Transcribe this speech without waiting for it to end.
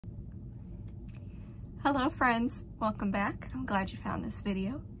Hello friends, welcome back. I'm glad you found this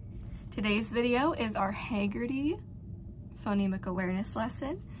video. Today's video is our Heggerty phonemic awareness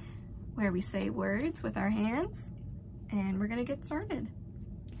lesson where we say words with our hands, and we're gonna get started.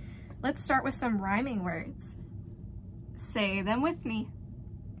 Let's start with some rhyming words. Say them with me.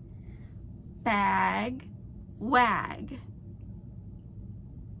 Bag, wag.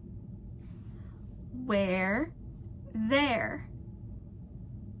 Where, there.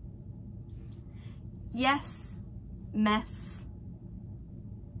 Yes, mess.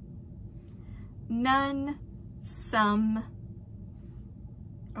 None, some.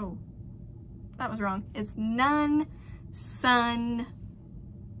 Oh, that was wrong. It's none, sun.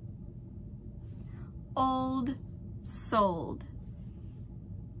 Old, sold.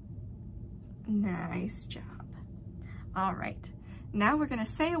 Nice job. All right, now we're gonna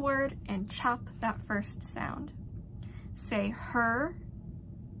say a word and chop that first sound. Say her.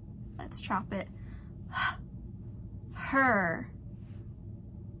 Let's chop it. Her.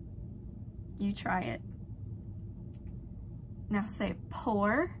 You try it. Now say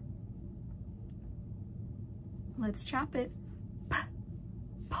pour. Let's chop it.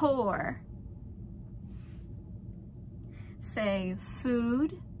 Pour. Say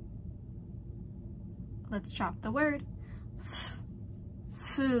food. Let's chop the word.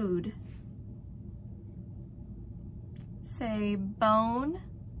 Food. Say bone.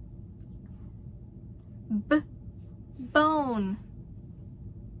 Bone.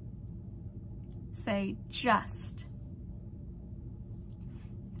 Say just.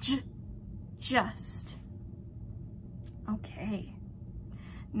 Just. Okay.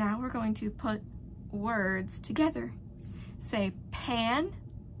 Now we're going to put words together. Say pan,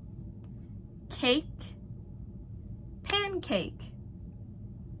 cake, pancake.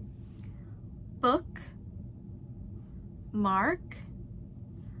 Book, mark,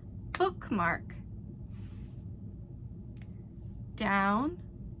 bookmark. Down,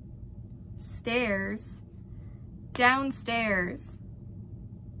 stairs, downstairs.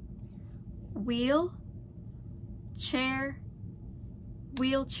 Wheel, chair,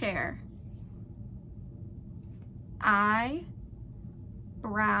 wheelchair. Eye,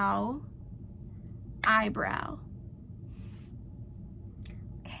 brow, eyebrow.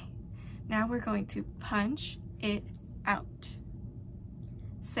 Okay, now we're going to punch it out.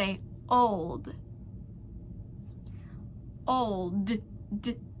 Say old. Old.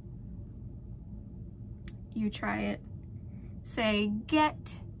 You try it. Say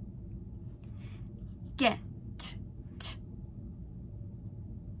get. Get.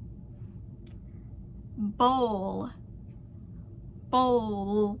 Bowl.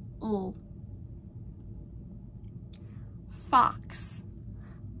 Bowl. Fox.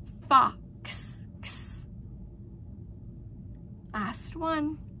 Fox. Last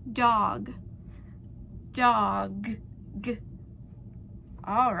one. Dog. Dog.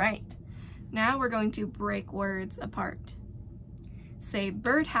 All right, now we're going to break words apart. Say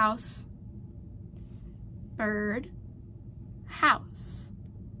birdhouse, bird, house.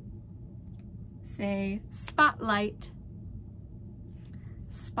 Say spotlight,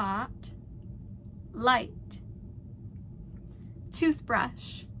 spot, light.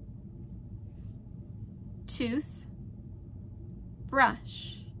 Toothbrush, tooth,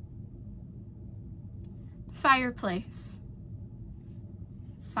 brush. Fireplace,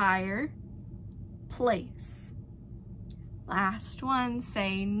 fire, place. Last one,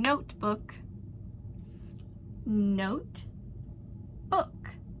 say notebook, note, book.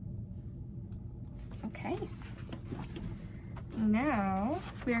 Okay. Now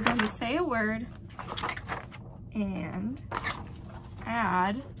we are going to say a word and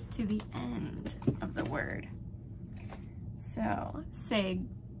add to the end of the word. So say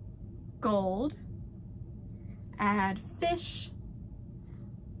gold, add fish,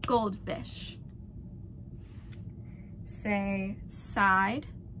 goldfish. Say side,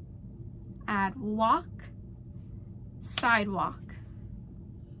 add walk, sidewalk.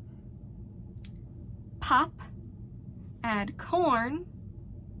 Pop, add corn,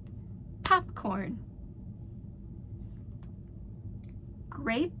 popcorn.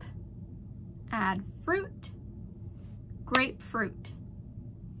 Grape, add fruit, grapefruit.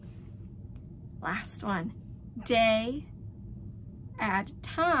 Last one, day, add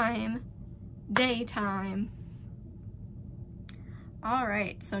time, daytime. All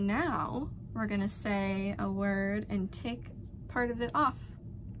right, so now we're gonna say a word and take part of it off.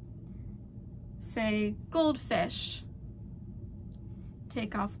 Say goldfish.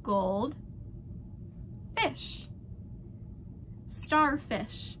 Take off gold, fish.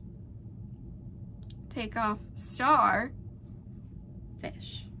 Starfish. Take off star,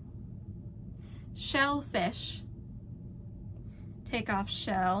 fish. shellfish. Take off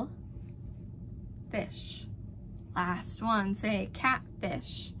shell, fish. Last one, say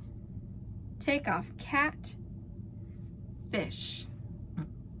catfish. Take off cat, fish.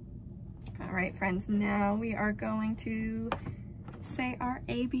 All right, friends, now we are going to say our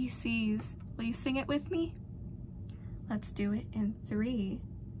ABCs. Will you sing it with me? Let's do it in 3,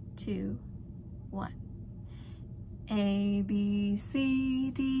 2, 1. A, B, C,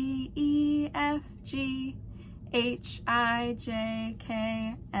 D, E, F, G, H, I, J,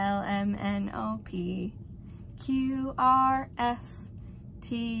 K, L, M, N, O, P, Q, R, S,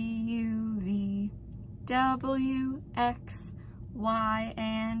 T, U, V, W, X, Y,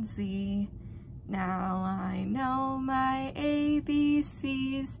 and Z. Now I know my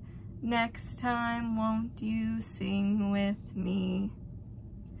ABCs. Next time, won't you sing with me?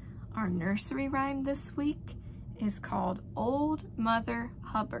 Our nursery rhyme this week is called Old Mother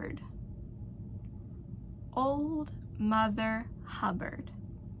Hubbard. Old Mother Hubbard.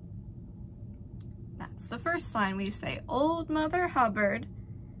 That's the first line. We say Old Mother Hubbard,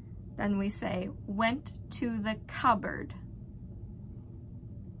 then we say went to the cupboard.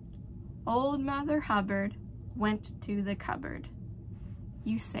 Old Mother Hubbard went to the cupboard.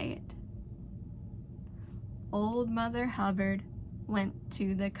 You say it. Old Mother Hubbard went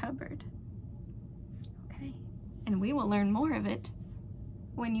to the cupboard. Okay, and we will learn more of it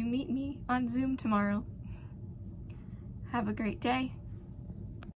when you meet me on Zoom tomorrow. Have a great day.